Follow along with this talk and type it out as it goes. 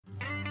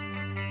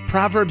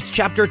Proverbs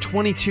chapter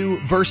 22,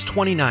 verse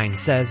 29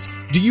 says,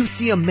 "Do you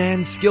see a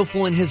man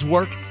skillful in his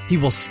work? He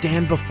will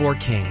stand before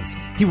kings.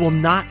 He will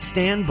not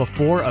stand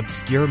before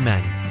obscure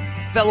men."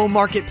 Fellow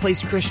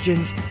Marketplace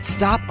Christians,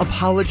 stop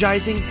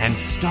apologizing and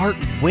start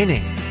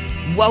winning.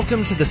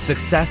 Welcome to the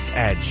Success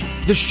Edge,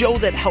 the show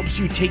that helps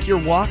you take your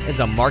walk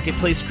as a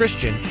Marketplace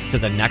Christian to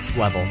the next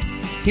level.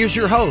 Here's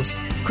your host,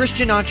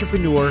 Christian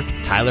entrepreneur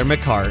Tyler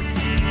McCart.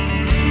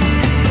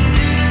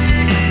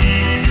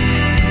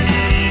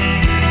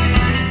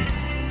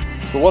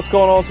 So what's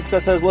going on,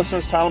 Success Edge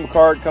listeners? Tyler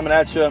McCart coming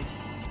at you.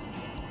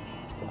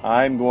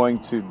 I'm going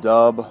to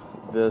dub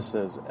this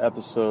as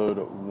episode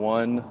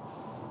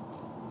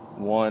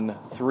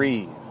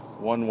 113.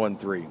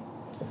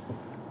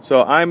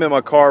 So I'm in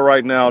my car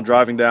right now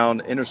driving down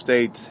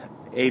Interstate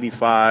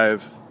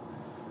 85.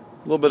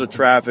 A little bit of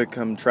traffic.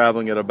 I'm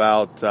traveling at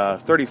about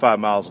 35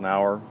 miles an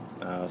hour.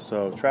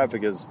 So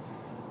traffic is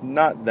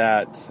not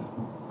that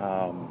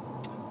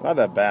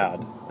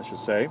bad, I should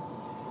say.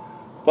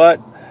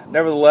 But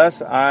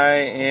nevertheless, I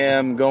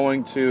am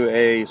going to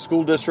a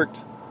school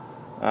district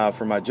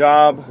for my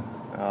job.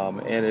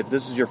 And if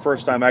this is your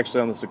first time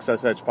actually on the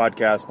Success Edge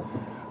podcast, I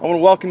want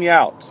to welcome you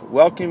out.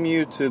 Welcome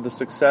you to the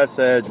Success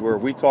Edge, where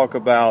we talk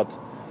about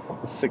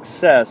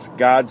success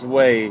God's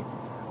way,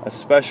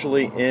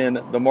 especially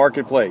in the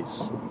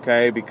marketplace.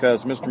 Okay,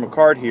 because Mr.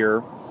 McCart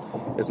here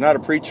is not a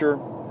preacher.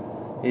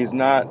 He's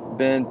not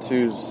been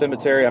to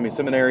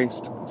seminary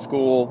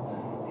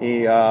school.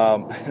 He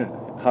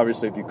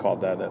obviously, if you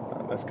called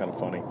that's kind of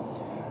funny.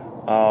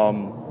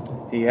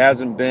 He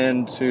hasn't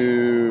been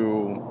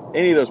to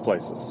any of those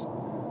places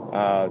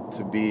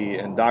to be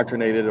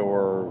indoctrinated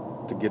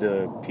or to get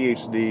a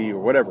PhD or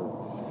whatever.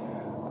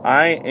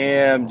 I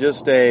am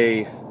just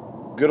a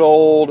good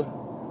old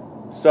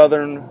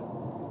Southern,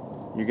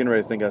 you're getting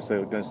ready to think I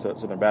said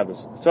Southern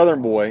Baptist,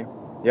 Southern boy,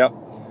 yep,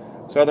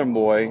 Southern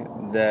boy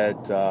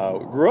that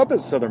grew up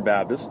as a Southern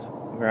Baptist,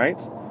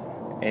 right?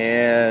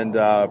 And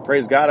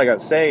praise God, I got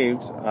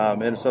saved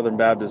in a Southern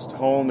Baptist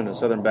home, in a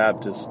Southern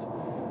Baptist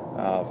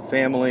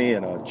family,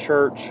 and a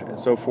church, and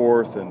so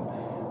forth. And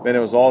man, it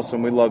was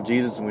awesome. We loved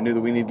Jesus, and we knew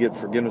that we need to get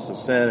forgiveness of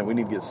sin, and we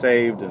need to get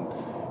saved, and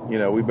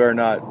we better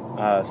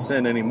not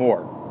sin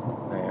anymore.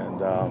 And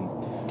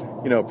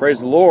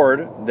praise the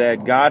Lord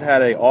that God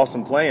had an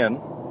awesome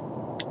plan,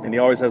 and He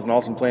always has an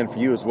awesome plan for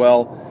you as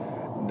well.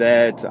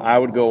 That I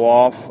would go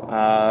off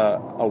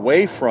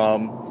away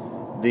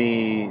from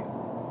the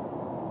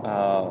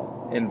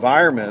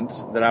environment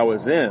that I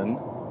was in,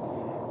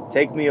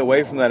 take me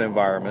away from that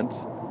environment,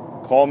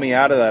 call me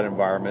out of that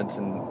environment,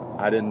 and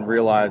I didn't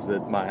realize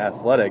that my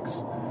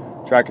athletics,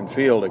 track and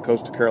field at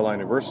Coastal Carolina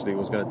University,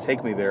 was going to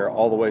take me there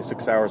all the way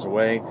 6 hours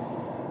away,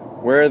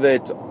 where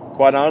that,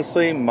 quite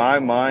honestly, my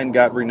mind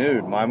got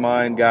renewed. My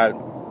mind got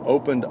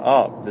opened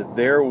up, that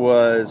there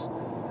was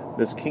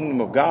this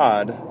kingdom of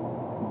God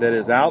that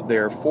is out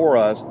there for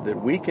us,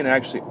 that we can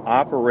actually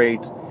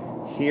operate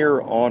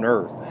here on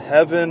earth.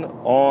 Heaven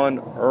on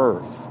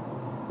earth.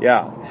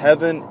 Yeah,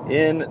 heaven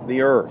in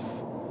the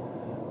earth.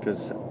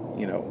 Because,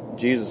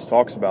 Jesus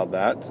talks about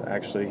that.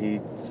 Actually,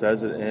 He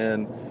says it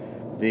in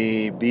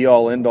the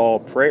be-all, end-all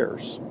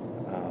prayers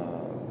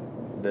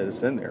that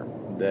is in there.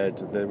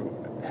 That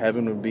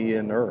heaven would be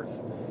in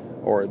earth.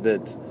 Or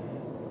that,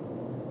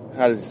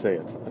 how does He say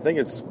it? I think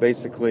it's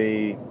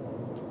basically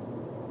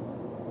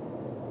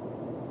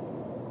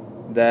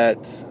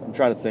that, I'm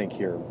trying to think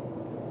here.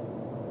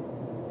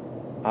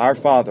 Our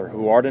Father,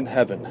 who art in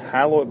heaven,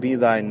 hallowed be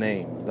thy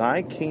name.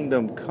 Thy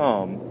kingdom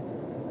come,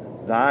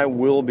 thy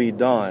will be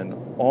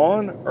done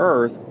on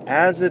earth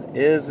as it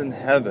is in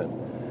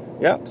heaven.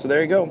 Yep, so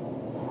there you go.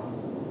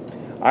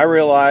 I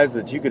realized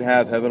that you could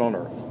have heaven on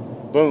earth.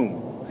 Boom.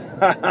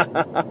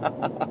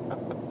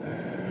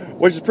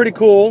 Which is pretty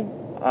cool,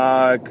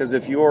 because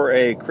if you're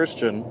a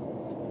Christian,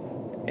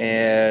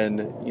 and,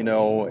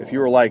 if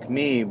you were like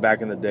me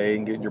back in the day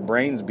and getting your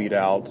brains beat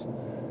out,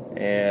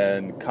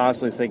 and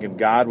constantly thinking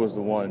God was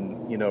the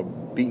one,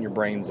 beating your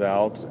brains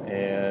out,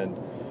 and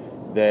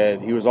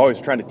that He was always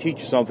trying to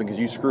teach you something because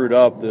you screwed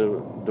up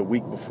the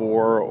week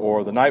before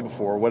or the night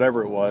before,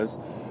 whatever it was.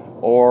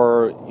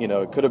 Or,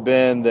 it could have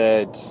been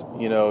that,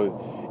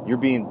 you're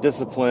being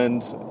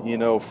disciplined,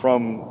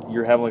 from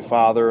your Heavenly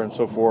Father and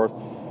so forth.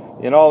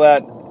 And all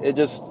that, it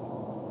just,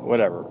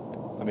 whatever.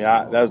 I mean,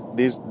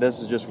 this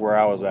is just where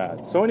I was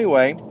at. So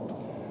anyway,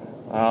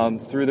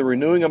 through the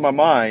renewing of my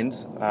mind,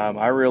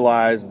 I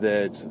realized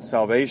that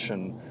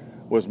salvation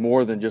was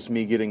more than just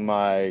me getting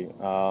my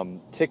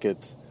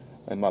ticket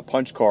and my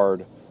punch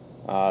card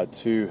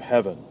to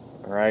heaven,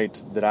 all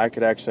right? That I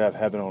could actually have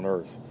heaven on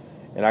earth.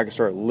 And I could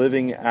start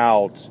living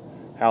out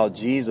how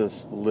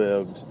Jesus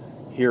lived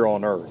here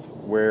on earth,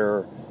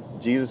 where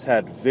Jesus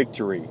had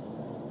victory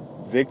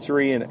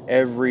in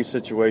every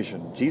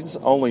situation. Jesus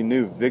only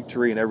knew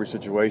victory in every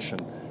situation.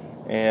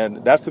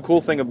 And that's the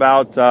cool thing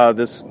about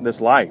this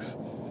life.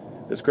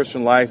 This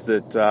Christian life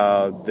that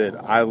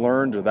I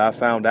learned, or that I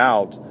found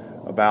out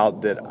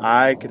about, that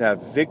I could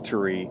have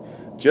victory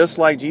just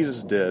like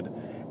Jesus did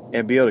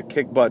and be able to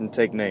kick butt and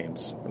take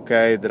names,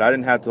 okay? That I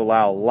didn't have to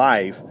allow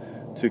life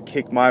to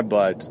kick my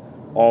butt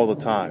all the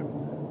time,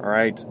 all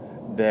right?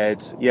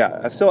 That, yeah,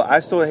 I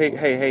still,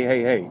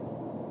 hey.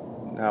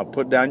 Now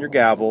put down your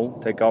gavel,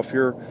 take off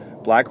your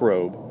black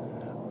robe.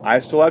 I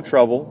still have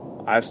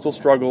trouble. I still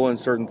struggle in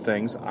certain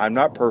things. I'm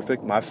not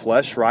perfect. My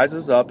flesh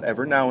rises up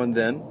every now and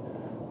then,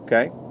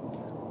 okay?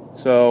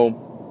 So,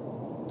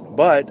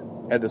 but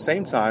at the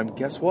same time,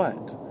 guess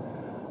what?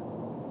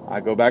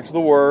 I go back to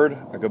the Word.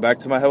 I go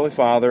back to my Heavenly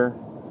Father.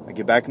 I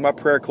get back in my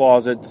prayer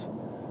closet,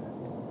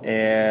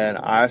 and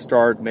I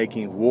start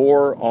making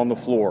war on the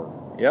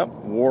floor. Yep,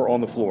 war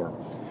on the floor.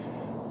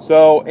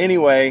 So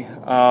anyway,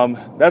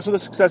 that's what the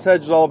Success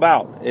Edge is all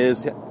about,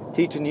 is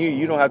teaching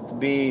you don't have to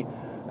be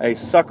a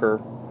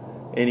sucker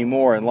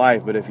anymore in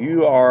life. But if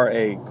you are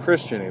a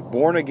Christian, a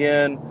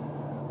born-again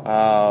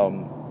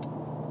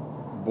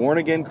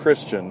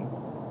Christian,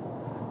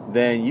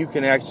 then you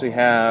can actually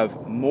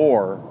have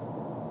more.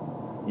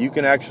 You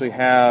can actually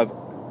have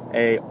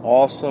a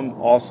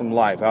awesome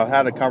life. I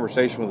had a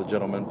conversation with a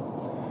gentleman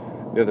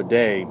the other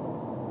day.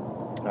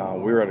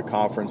 We were at a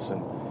conference,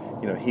 and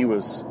he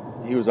was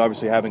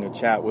obviously having a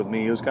chat with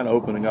me. He was kind of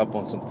opening up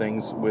on some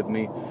things with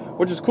me,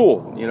 which is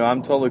cool.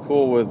 I'm totally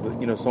cool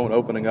with someone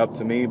opening up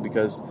to me,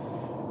 because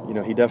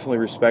he definitely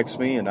respects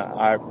me, and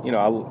I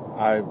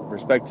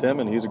respect him,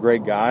 and he's a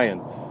great guy.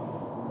 And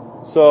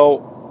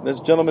so this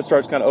gentleman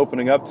starts kind of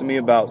opening up to me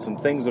about some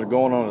things that are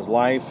going on in his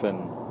life,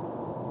 and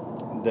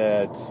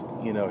that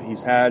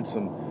he's had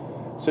some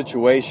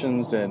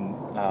situations in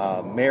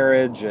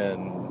marriage,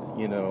 and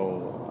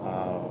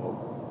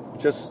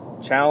just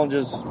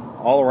challenges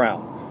all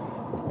around.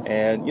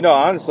 And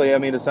honestly,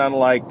 it sounded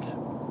like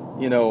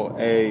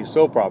a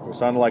soap opera. It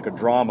sounded like a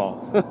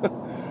drama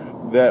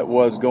that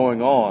was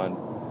going on.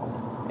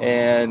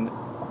 And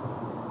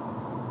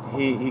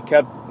he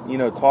kept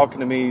talking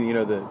to me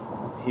that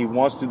he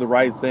wants to do the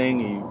right thing.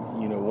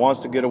 He wants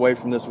to get away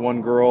from this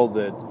one girl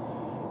that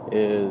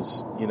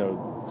is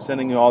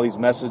sending all these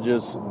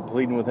messages and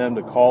pleading with him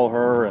to call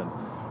her, and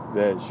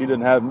that she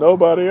didn't have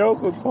nobody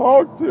else to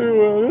talk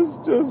to, and it's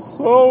just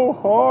so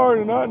hard,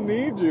 and I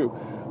need you.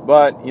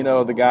 But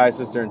the guy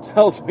sits there and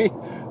tells me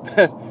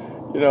that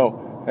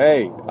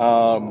hey,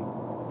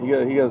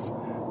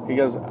 he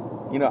goes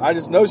I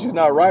just know she's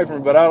not right for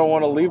me, but I don't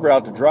want to leave her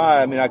out to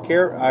dry. I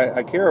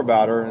care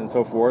about her and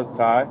so forth,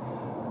 Ty.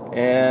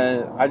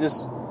 And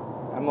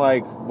I'm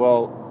like,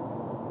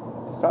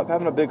 well, stop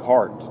having a big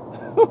heart.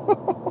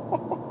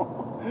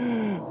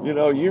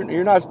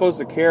 You're not supposed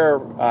to care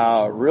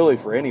really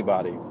for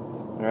anybody,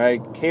 all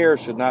right? Care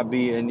should not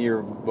be in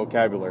your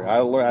vocabulary. I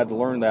had to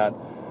learn that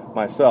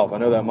myself. I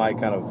know that might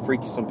kind of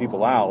freak some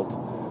people out,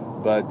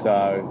 but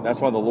that's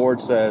why the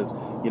Lord says,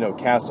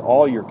 cast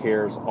all your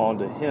cares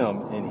onto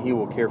Him, and He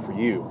will care for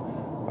you,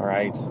 all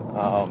right?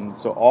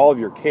 So all of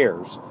your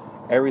cares,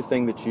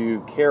 everything that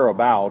you care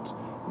about,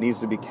 needs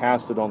to be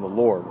casted on the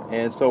Lord.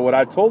 And so what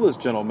I told this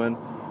gentleman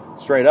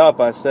straight up,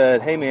 I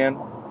said, hey man,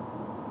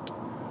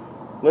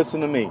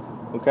 listen to me,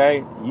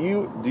 okay?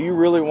 Do you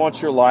really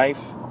want your life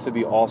to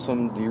be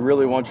awesome? Do you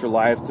really want your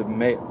life to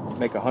make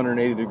a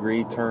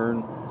 180-degree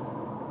turn?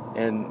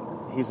 And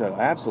he said,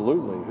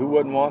 absolutely. Who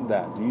wouldn't want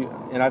that?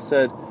 And I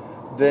said,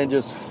 then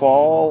just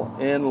fall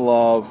in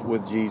love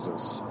with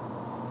Jesus.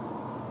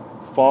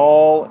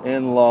 Fall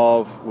in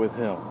love with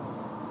Him.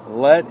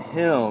 Let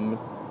Him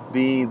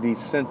be the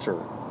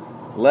center.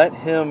 Let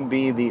Him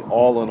be the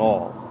all in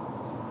all.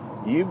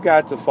 You've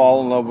got to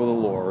fall in love with the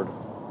Lord,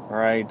 all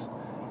right?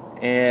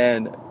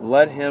 And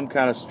let Him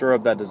kind of stir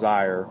up that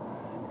desire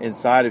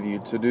inside of you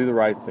to do the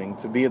right thing,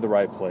 to be at the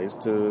right place,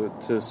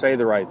 to say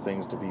the right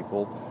things to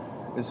people,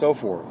 and so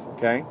forth,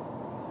 okay?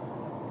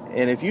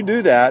 And if you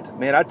do that,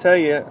 man, I tell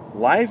you,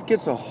 life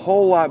gets a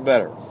whole lot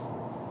better.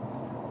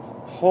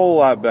 Whole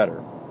lot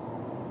better.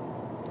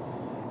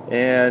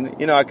 And,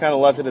 I kind of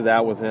left it at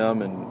that with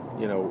him, and,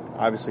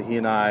 obviously he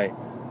and I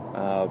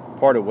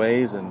parted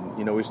ways, and,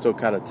 we still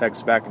kind of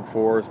text back and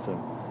forth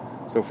and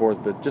so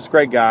forth, but just a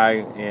great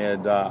guy,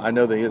 and I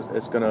know that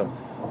he's going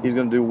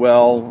to do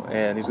well,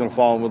 and he's going to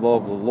fall in with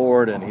love of the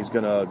Lord, and he's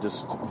going to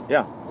it's going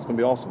to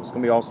be awesome. It's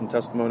going to be awesome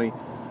testimony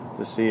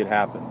to see it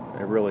happen.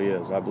 It really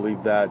is. I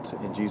believe that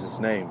in Jesus'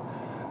 name.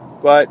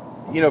 But,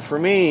 for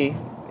me,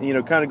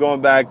 kind of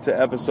going back to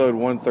episode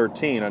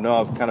 113, I know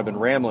I've kind of been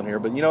rambling here,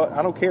 but,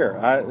 I don't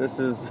care. This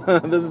is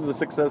the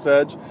Success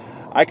Edge.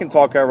 I can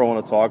talk however I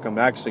want to talk. I'm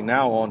actually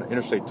now on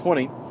Interstate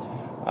 20,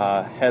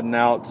 heading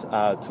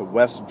out to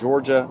West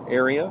Georgia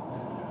area.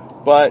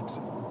 But,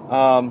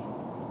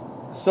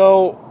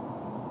 so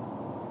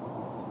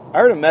I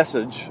heard a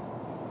message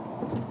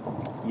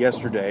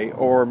yesterday,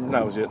 or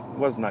no, it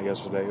was not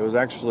yesterday. It was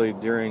actually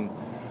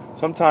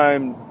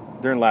sometime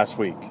during last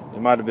week.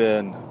 It might have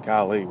been,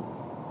 golly,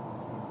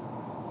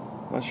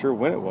 I'm not sure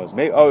when it was.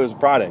 Maybe, it was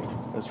Friday.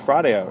 It was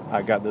Friday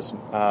I got this,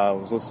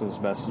 was listening to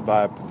this message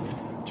by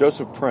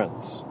Joseph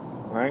Prince,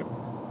 right?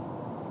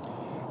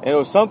 And it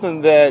was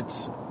something that,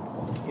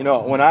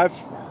 when I've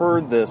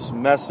heard this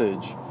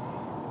message,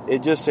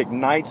 it just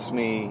ignites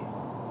me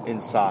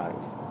inside,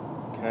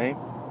 okay?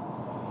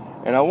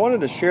 And I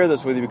wanted to share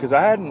this with you because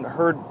I hadn't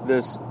heard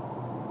this.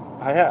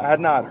 I had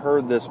not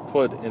heard this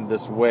put in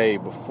this way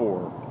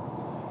before.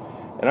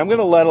 And I'm going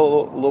to let a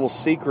little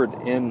secret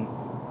in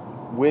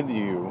with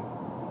you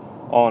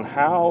on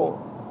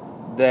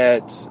how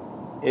that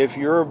if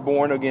you're a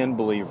born again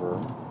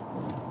believer,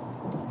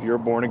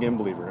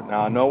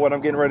 now I know what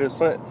I'm getting ready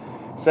to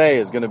say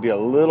is going to be a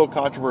little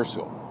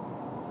controversial,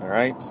 all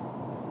right?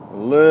 A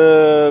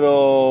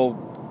little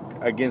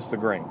against the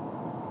grain.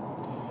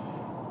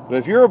 But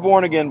if you're a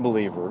born again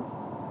believer,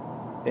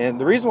 and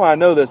the reason why I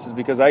know this is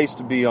because I used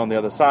to be on the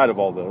other side of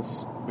all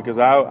this, because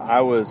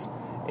I was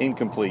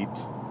incomplete.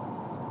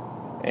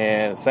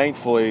 And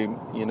thankfully,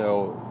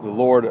 the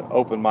Lord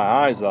opened my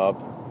eyes up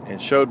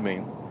and showed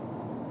me.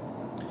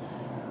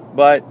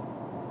 But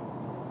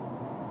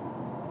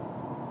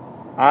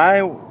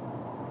I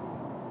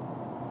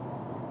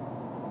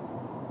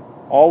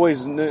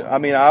always knew,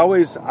 I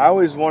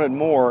always wanted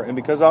more, and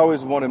because I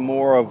always wanted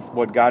more of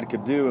what God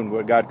could do and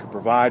what God could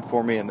provide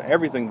for me and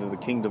everything that the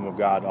kingdom of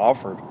God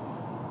offered,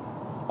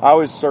 I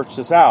always searched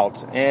this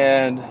out.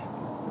 And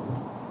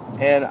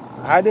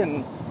I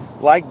didn't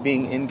like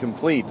being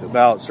incomplete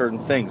about certain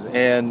things.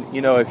 And,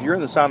 if you're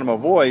in the sound of my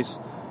voice,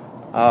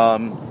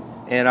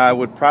 and I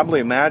would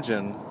probably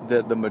imagine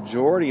that the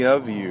majority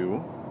of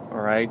you,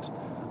 all right,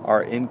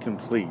 are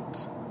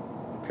incomplete,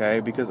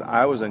 okay? Because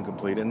I was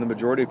incomplete, and the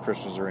majority of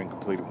Christians are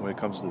incomplete when it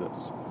comes to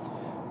this.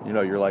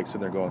 You're like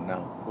sitting there going,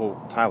 now,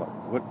 well, Tyler,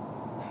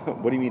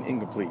 what do you mean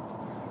incomplete?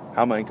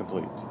 How am I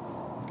incomplete?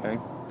 Okay?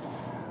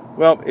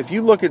 Well, if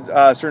you look at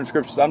certain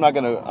scriptures, I'm not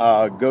going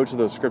to go to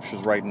those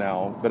scriptures right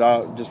now, but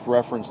I'll just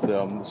reference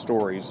them, the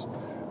stories.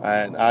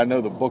 And I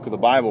know the book of the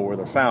Bible where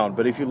they're found,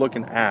 but if you look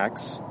in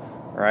Acts,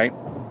 all right,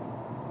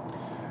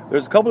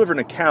 there's a couple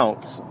different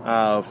accounts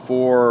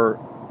for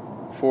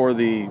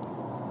the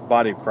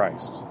body of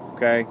Christ,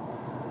 okay?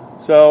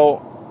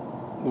 So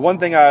the one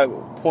thing I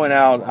point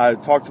out, I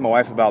talked to my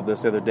wife about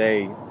this the other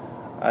day.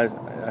 I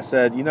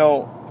said,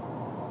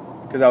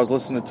 because I was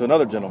listening to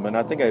another gentleman.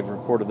 I think I've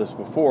recorded this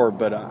before,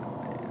 but I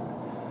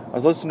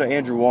was listening to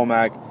Andrew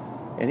Womack,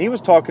 and he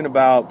was talking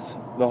about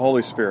the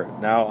Holy Spirit.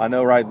 Now, I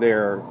know right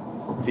there,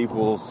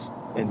 people's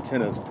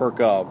antennas perk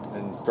up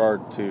and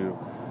start to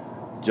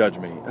judge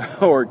me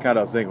or kind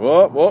of think,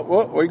 what,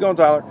 where are you going,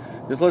 Tyler?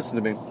 Just listen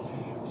to me.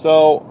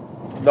 So,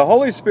 the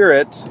Holy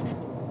Spirit,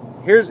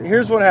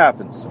 here's what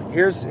happens.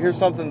 Here's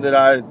something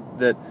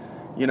that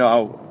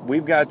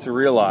we've got to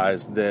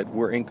realize that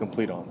we're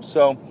incomplete on.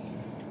 So,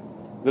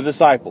 the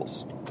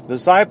disciples,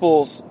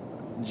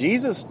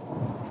 Jesus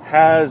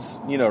has,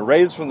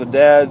 raised from the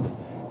dead.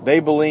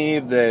 They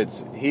believe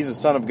that he's the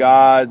Son of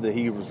God, that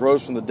he was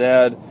rose from the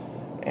dead,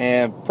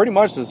 and pretty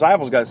much the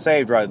disciples got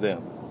saved right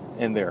then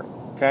and there.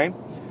 Okay,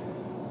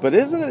 but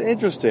isn't it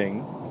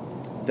interesting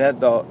that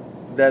the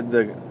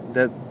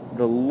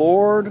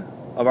Lord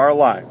of our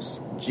lives,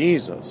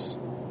 Jesus,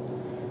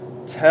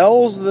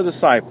 tells the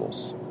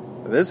disciples,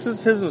 this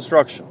is his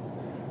instruction,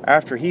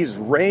 after he's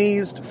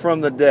raised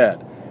from the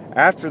dead,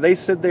 after they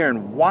sit there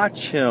and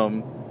watch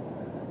him,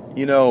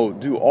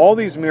 do all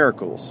these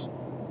miracles,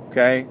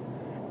 okay,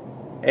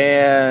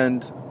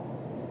 and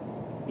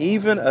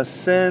even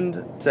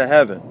ascend to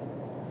heaven,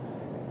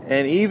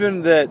 and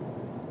even that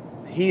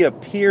he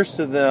appears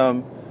to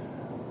them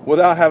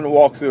without having to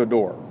walk through a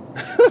door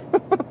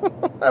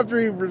after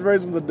he was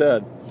raised from the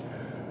dead.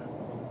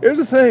 Here's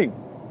the thing.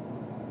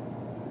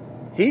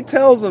 He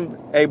tells them,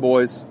 hey,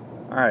 boys,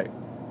 all right,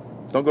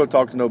 don't go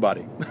talk to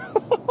nobody.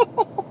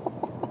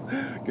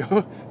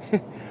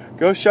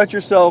 Go shut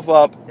yourself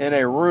up in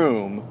a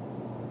room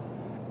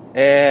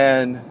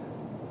and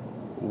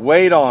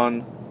wait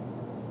on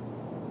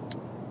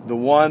the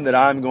one that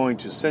I'm going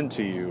to send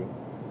to you,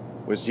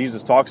 which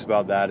Jesus talks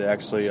about that.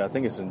 Actually, I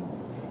think it's in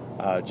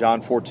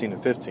John 14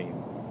 and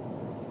 15.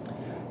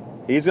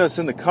 He's going to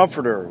send the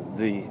Comforter,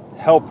 the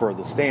Helper,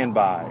 the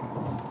Standby,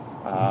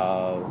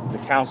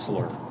 the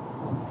Counselor.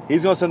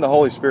 He's going to send the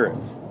Holy Spirit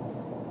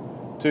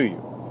to you.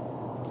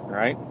 All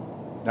right?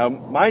 Now,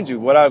 mind you,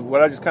 what I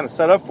just kind of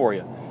set up for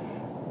you,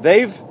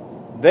 they've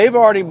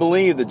already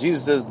believed that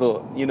Jesus is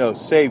the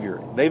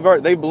Savior. They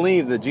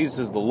believe that Jesus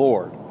is the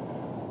Lord.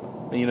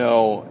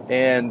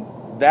 And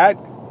that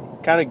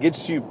kind of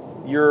gets you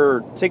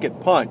your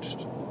ticket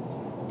punched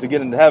to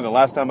get into heaven.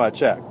 Last time I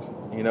checked,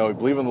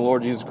 believe in the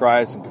Lord Jesus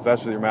Christ and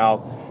confess with your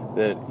mouth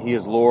that He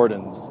is Lord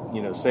and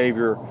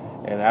Savior,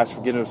 and ask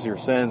forgiveness of your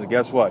sins. And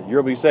guess what?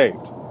 You'll be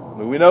saved.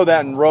 We know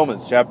that in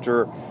Romans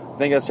chapter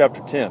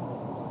 10.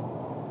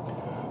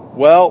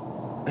 Well,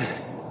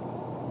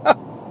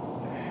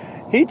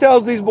 he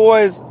tells these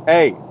boys,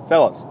 hey,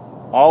 fellas,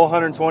 all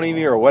 120 of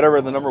you or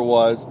whatever the number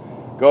was,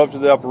 go up to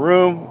the upper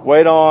room,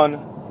 wait on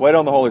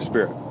the Holy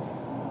Spirit.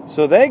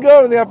 So they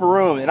go to the upper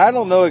room, and I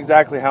don't know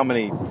exactly how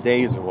many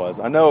days it was.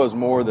 I know it was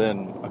more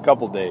than a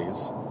couple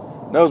days.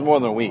 I know it was more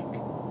than a week.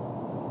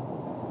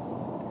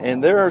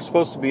 And they're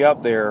supposed to be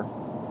up there,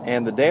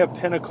 and the day of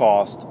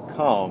Pentecost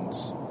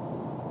comes,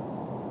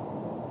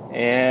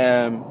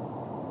 and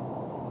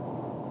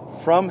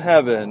from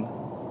heaven,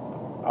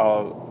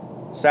 a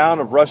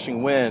sound of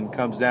rushing wind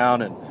comes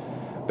down, and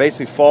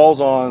basically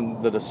falls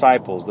on the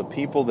disciples, the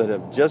people that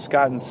have just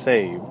gotten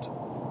saved,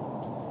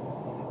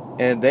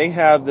 and they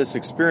have this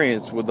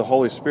experience with the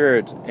Holy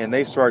Spirit, and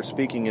they start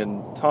speaking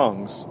in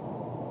tongues.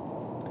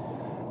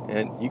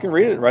 And you can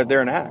read it right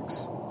there in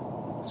Acts,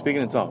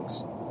 speaking in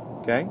tongues.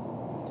 Okay?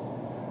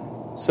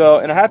 So,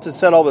 and I have to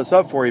set all this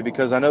up for you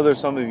because I know there's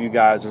some of you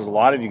guys, there's a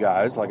lot of you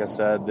guys, like I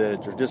said,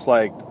 that are just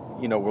like,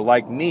 were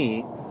like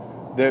me,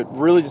 that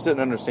really just didn't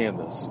understand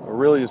this, or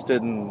really just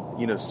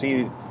didn't,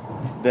 see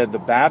that the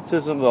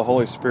baptism of the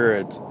Holy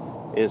Spirit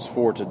is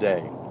for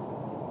today.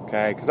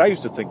 Okay? Because I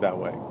used to think that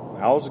way.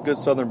 I was a good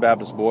Southern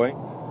Baptist boy.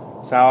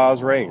 That's how I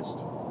was raised,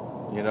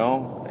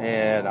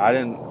 and I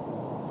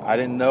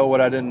didn't know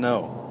what I didn't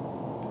know.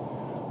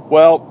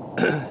 Well,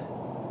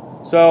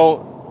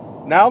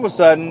 so now all of a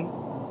sudden,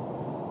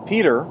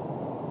 Peter,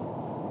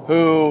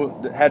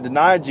 who had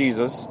denied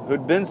Jesus,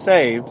 who'd been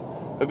saved,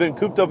 who'd been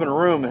cooped up in a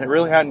room and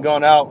really hadn't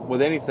gone out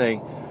with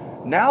anything,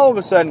 now all of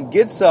a sudden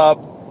gets up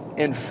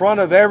in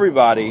front of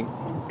everybody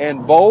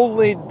and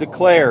boldly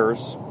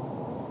declares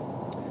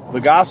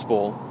the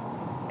gospel,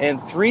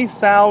 and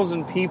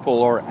 3,000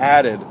 people are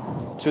added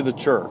to the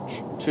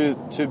church, to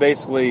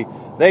basically,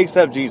 they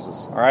accept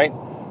Jesus, all right?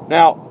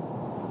 Now,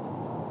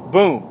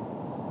 boom.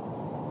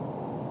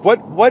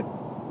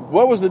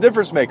 What was the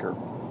difference maker?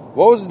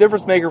 What was the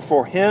difference maker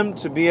for him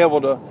to be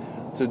able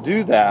to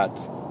do that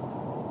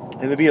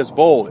and to be as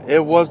bold?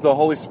 It was the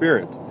Holy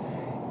Spirit.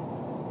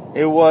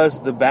 It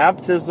was the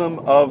baptism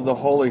of the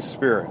Holy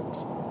Spirit.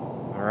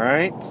 All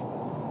right?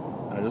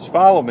 Now just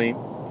follow me.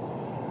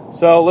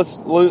 So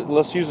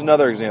let's use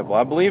another example.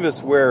 I believe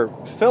it's where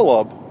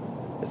Philip,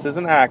 this is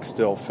an Acts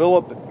still,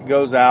 Philip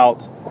goes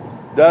out,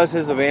 does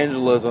his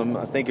evangelism.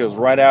 I think it was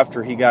right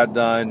after he got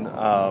done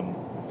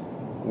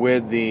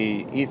with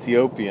the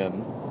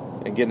Ethiopian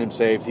and getting him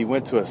saved. He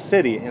went to a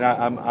city, and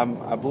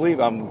I believe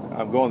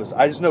I'm going this.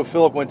 I just know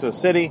Philip went to a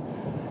city,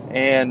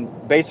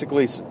 and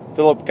basically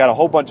Philip got a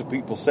whole bunch of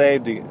people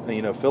saved.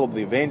 Philip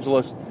the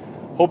evangelist,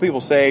 whole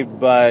people saved.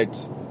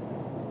 But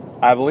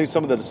I believe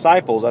some of the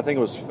disciples, I think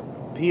it was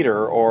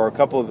Peter or a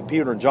couple of the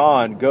Peter and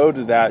John, go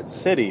to that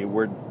city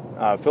where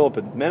Philip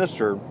had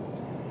ministered,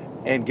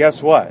 and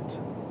guess what?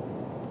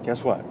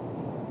 Guess what?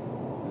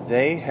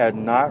 They had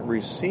not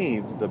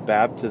received the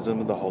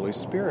baptism of the Holy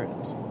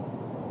Spirit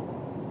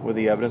with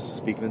the evidence of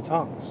speaking in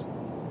tongues.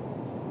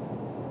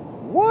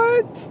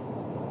 What?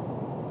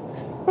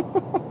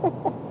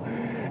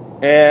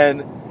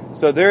 And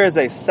so there is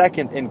a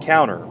second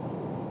encounter.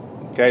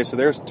 Okay, so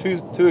there's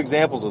two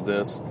examples of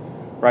this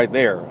right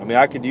there. I mean,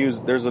 I could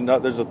use, there's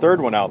a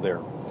third one out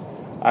there.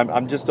 I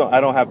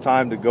don't have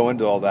time to go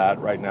into all that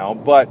right now,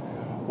 but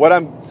what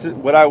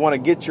I want to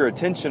get your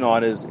attention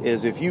on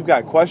is if you've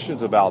got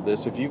questions about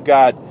this, if you've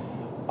got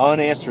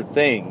unanswered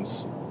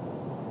things.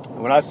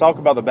 When I talk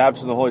about the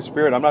baptism of the Holy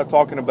Spirit, I'm not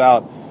talking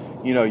about,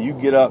 you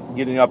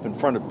getting up in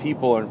front of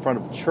people or in front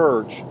of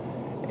church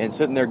and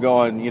sitting there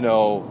going,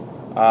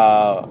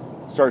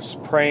 starts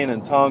praying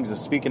in tongues and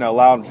speaking out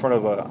loud in front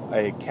of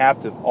a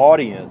captive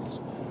audience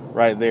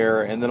right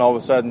there, and then all of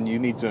a sudden you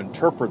need to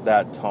interpret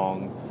that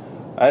tongue.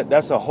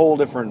 That's a whole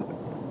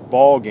different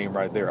ball game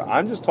right there.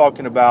 I'm just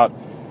talking about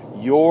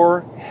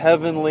your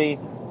heavenly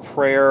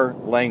prayer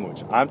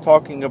language. I'm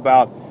talking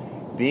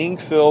about being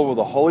filled with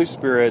the Holy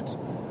Spirit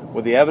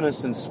with the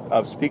evidence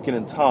of speaking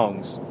in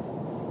tongues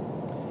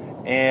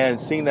and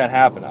seeing that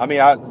happen. I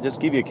mean, I'll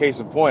just give you a case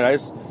in point. I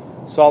just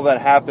saw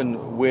that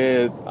happen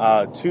with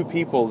two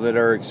people that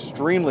are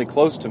extremely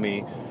close to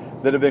me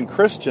that have been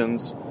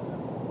Christians,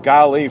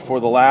 golly, for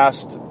the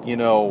last,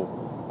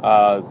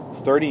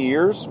 30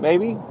 years,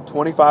 maybe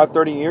 25,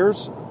 30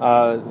 years.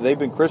 They've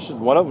been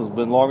Christians. One of them has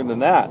been longer than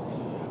that.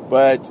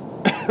 But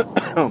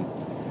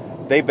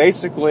they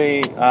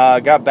basically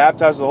got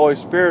baptized with the Holy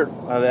Spirit,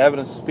 the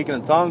evidence of speaking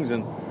in tongues,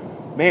 and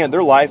man,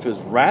 their life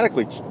is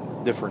radically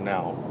different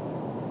now.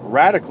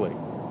 Radically.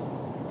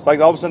 It's like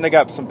all of a sudden they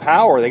got some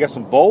power, they got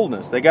some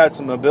boldness, they got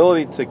some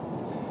ability to,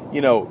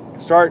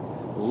 start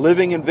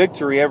living in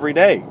victory every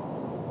day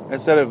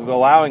instead of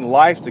allowing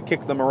life to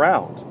kick them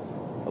around.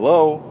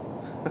 Hello?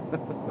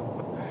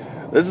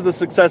 This is the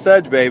Success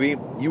Edge, baby.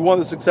 You want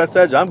the Success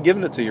Edge? I'm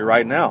giving it to you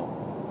right now.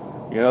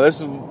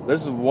 This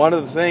is one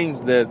of the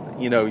things that,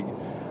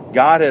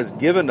 God has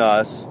given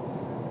us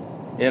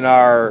in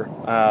our,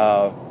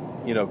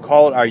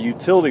 call it our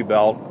utility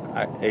belt,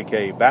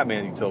 aka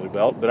Batman utility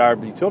belt, but our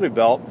utility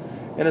belt,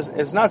 and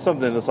it's not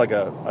something that's like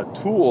a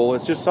tool.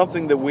 It's just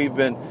something that we've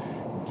been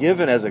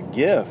given as a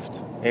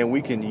gift, and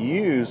we can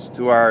use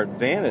to our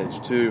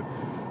advantage to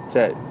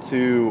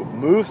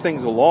move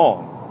things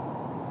along.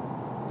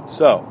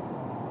 So,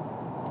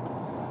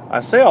 I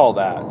say all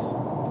that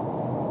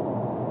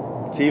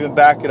to even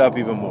back it up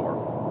even more.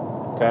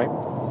 Okay? So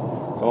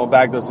I'm going to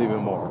back this even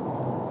more.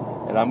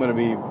 And I'm going to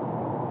be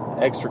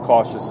extra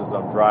cautious as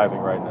I'm driving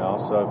right now.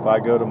 So if I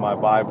go to my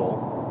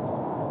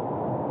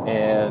Bible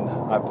and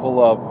I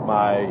pull up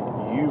my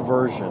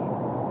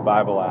YouVersion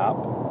Bible app,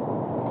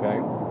 okay?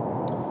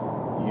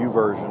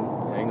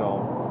 YouVersion. Hang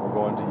on. We're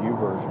going to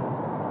YouVersion.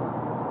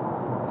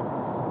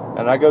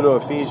 And I go to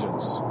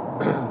Ephesians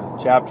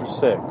chapter 6.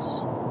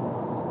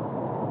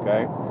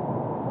 Okay?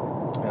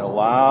 And a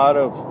lot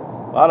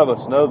of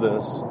us know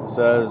this. It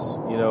says,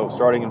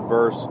 starting in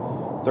verse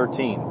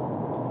 13,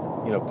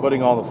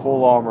 putting on the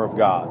full armor of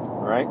God.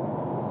 All right?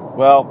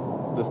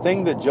 Well, the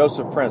thing that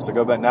Joseph Prince, to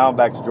go back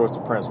to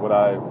Joseph Prince, what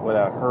I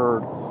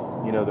heard,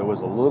 that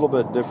was a little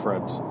bit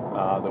different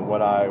than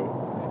what I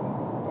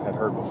had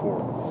heard before.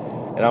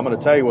 And I'm going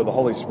to tell you what the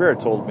Holy Spirit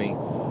told me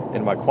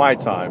in my quiet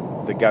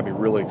time that got me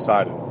really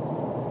excited.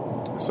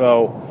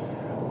 So,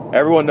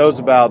 everyone knows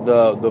about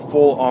the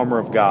full armor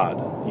of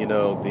God.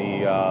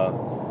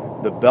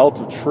 The belt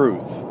of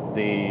truth,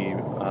 the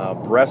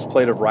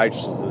breastplate of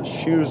righteousness, the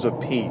shoes of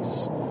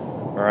peace,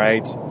 all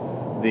right,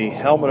 the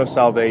helmet of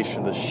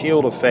salvation, the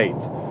shield of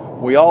faith.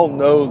 We all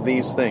know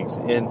these things.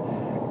 And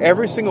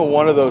every single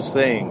one of those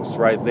things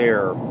right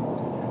there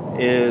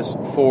is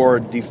for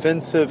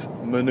defensive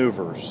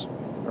maneuvers,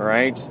 all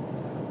right?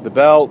 The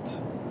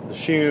belt, the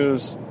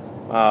shoes.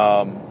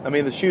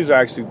 The shoes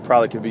actually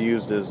probably could be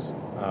used as,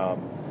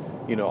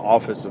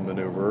 offensive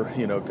maneuver,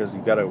 because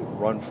you've got to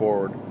run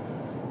forward.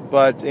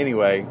 But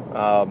anyway,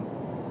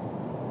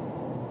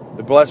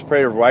 the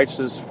breastplate of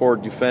righteousness for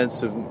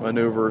defensive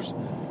maneuvers,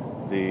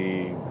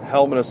 the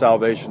helmet of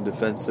salvation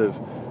defensive.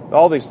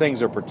 All these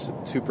things are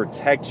to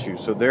protect you.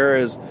 So there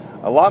is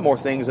a lot more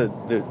things that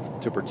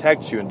to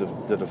protect you and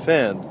to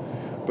defend.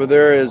 But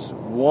there is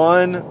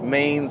one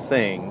main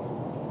thing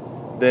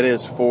that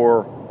is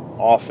for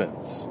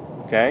offense.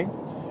 Okay?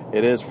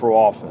 It is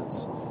for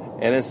offense.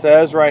 And it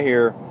says right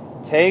here,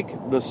 take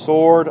the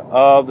sword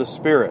of the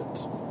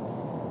Spirit.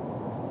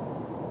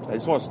 I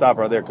just want to stop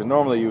right there because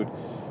normally you would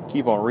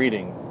keep on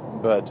reading.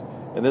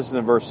 And this is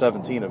in verse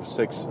 17 of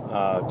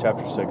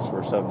chapter 6,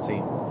 verse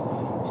 17.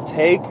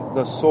 Take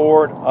the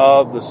sword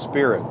of the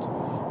Spirit.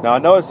 Now I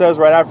know it says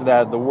right after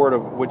that,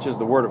 which is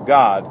the word of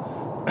God.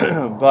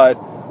 But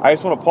I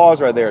just want to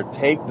pause right there.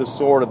 Take the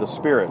sword of the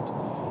Spirit.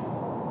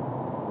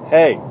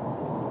 Hey,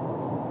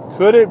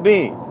 could it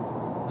be?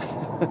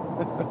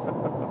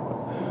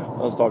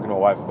 I was talking to my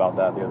wife about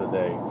that the other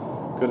day.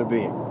 Could it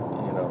be?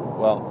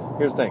 Well,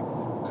 here's the thing.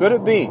 Could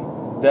it be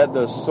that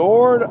the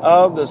sword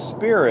of the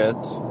Spirit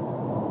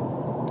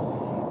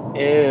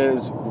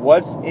is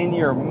what's in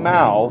your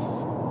mouth,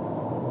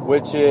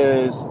 which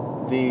is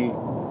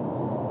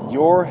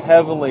your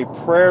heavenly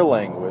prayer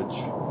language?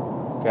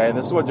 Okay, and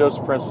this is what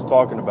Joseph Prince was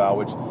talking about,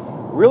 which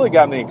really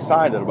got me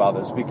excited about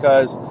this,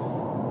 because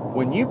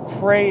when you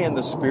pray in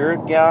the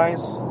Spirit,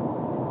 guys,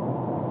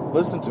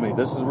 listen to me,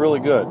 this is really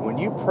good. When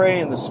you pray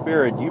in the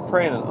Spirit, you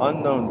pray in an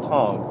unknown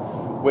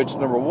tongue, which,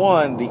 number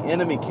one, the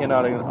enemy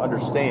cannot even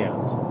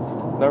understand.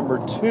 Number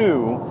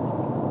two,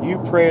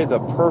 you pray the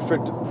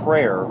perfect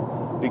prayer,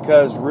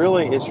 because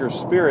really it's your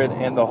spirit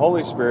and the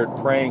Holy Spirit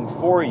praying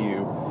for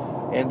you,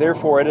 and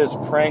therefore it is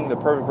praying the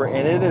perfect prayer,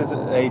 and it is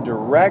a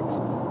direct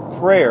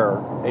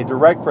prayer.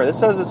 This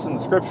says this in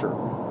the Scripture,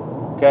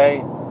 okay,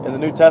 in the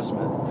New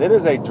Testament. It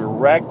is a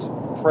direct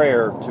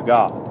prayer to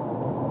God,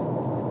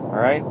 all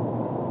right?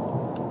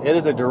 It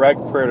is a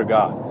direct prayer to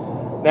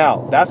God.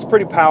 Now, that's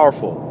pretty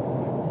powerful.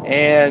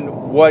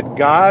 And what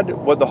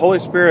the Holy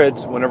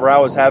Spirit, whenever I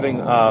was having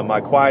my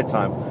quiet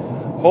time,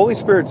 Holy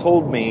Spirit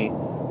told me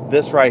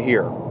this right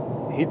here.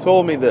 He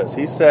told me this.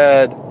 He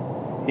said,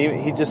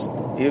 he just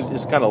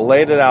kind of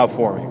laid it out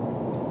for me.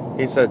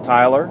 He said,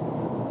 Tyler,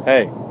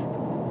 hey,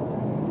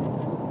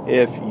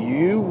 if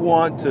you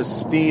want to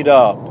speed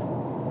up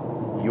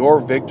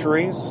your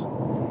victories,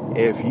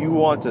 if you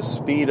want to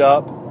speed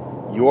up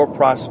your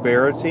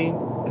prosperity,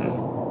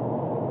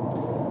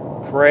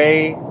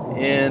 pray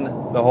in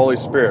the Holy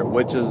Spirit,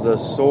 which is the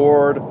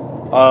sword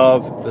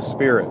of the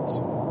Spirit.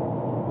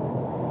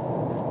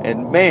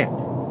 And man,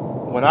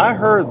 when I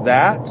heard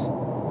that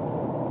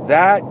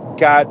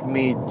got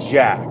me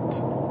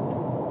jacked.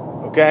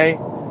 Okay?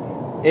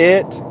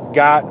 It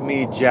got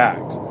me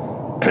jacked.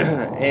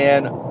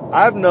 And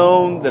I've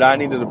known that I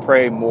needed to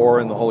pray more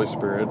in the Holy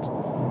Spirit,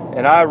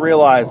 and I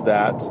realized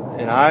that,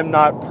 and I'm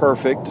not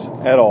perfect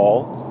at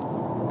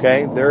all.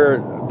 Okay?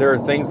 There are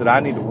things that I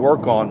need to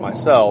work on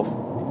myself.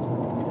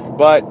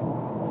 But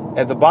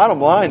at the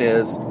bottom line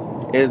is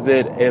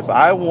that if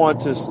I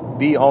want to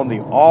be on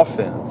the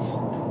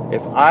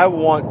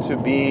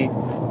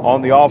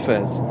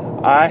offense,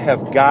 I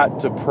have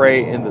got to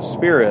pray in the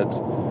Spirit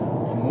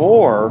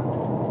more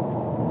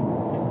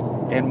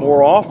and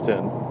more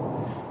often,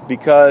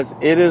 because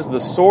it is the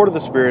sword of the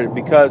Spirit.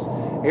 Because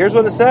here's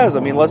what it says.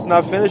 Let's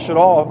not finish it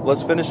off.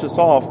 Let's finish this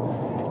off.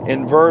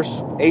 In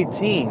verse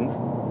 18,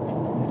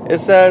 it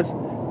says,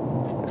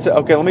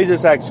 okay, let me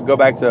just actually go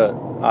back to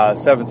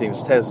 17. It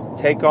says,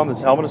 take on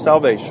this helmet of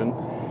salvation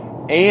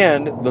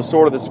and the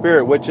sword of the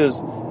Spirit, which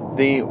is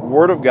the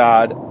Word of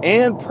God,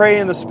 and pray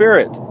in the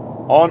Spirit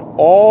on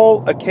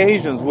all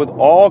occasions with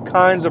all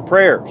kinds of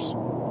prayers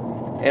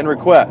and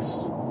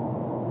requests.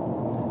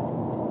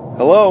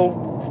 Hello?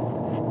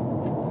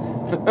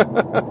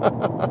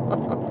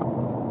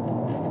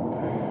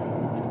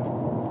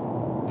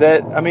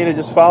 It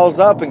just follows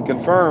up and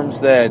confirms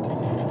that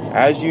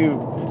as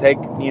you take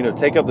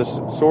up the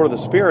sword of the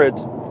Spirit,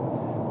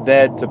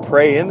 that to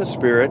pray in the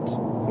Spirit,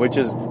 which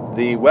is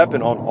the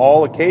weapon on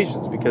all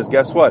occasions, because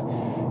guess what?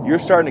 You're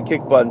starting to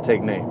kick butt and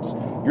take names.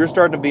 You're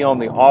starting to be on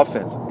the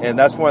offense. And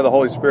that's why the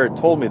Holy Spirit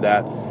told me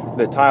that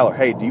Tyler,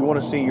 hey, do you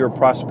want to see your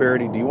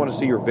prosperity? Do you want to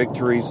see your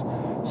victories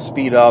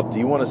speed up? Do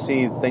you want to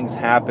see things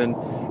happen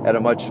at a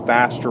much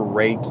faster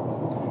rate?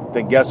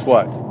 Then guess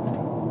what?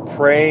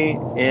 Pray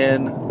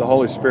in the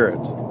Holy Spirit.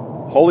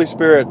 Holy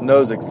Spirit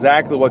knows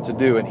exactly what to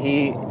do, and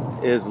He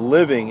is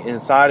living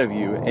inside of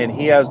you, and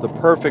He has the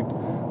perfect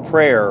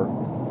prayer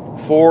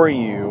for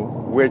you,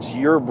 which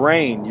your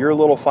brain, your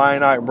little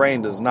finite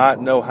brain, does not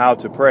know how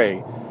to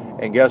pray.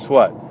 And guess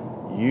what?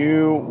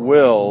 You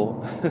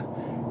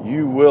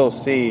will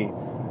see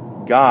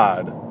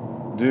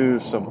God do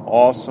some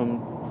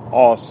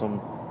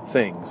awesome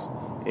things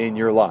in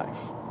your life.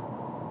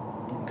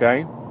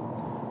 Okay?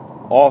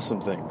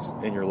 Awesome things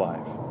in your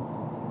life.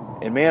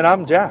 And man,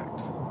 I'm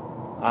jacked.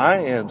 I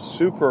am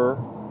super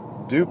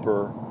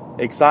duper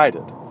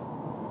excited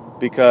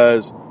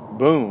because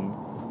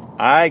boom,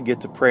 I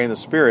get to pray in the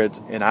Spirit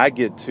and I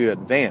get to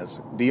advance,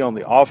 be on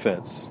the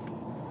offense,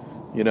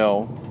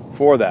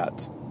 for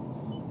that.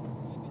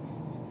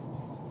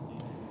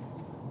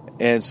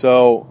 And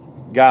so,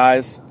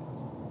 guys,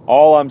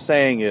 all I'm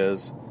saying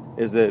is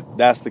that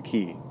that's the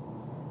key.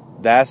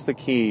 That's the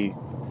key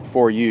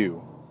for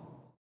you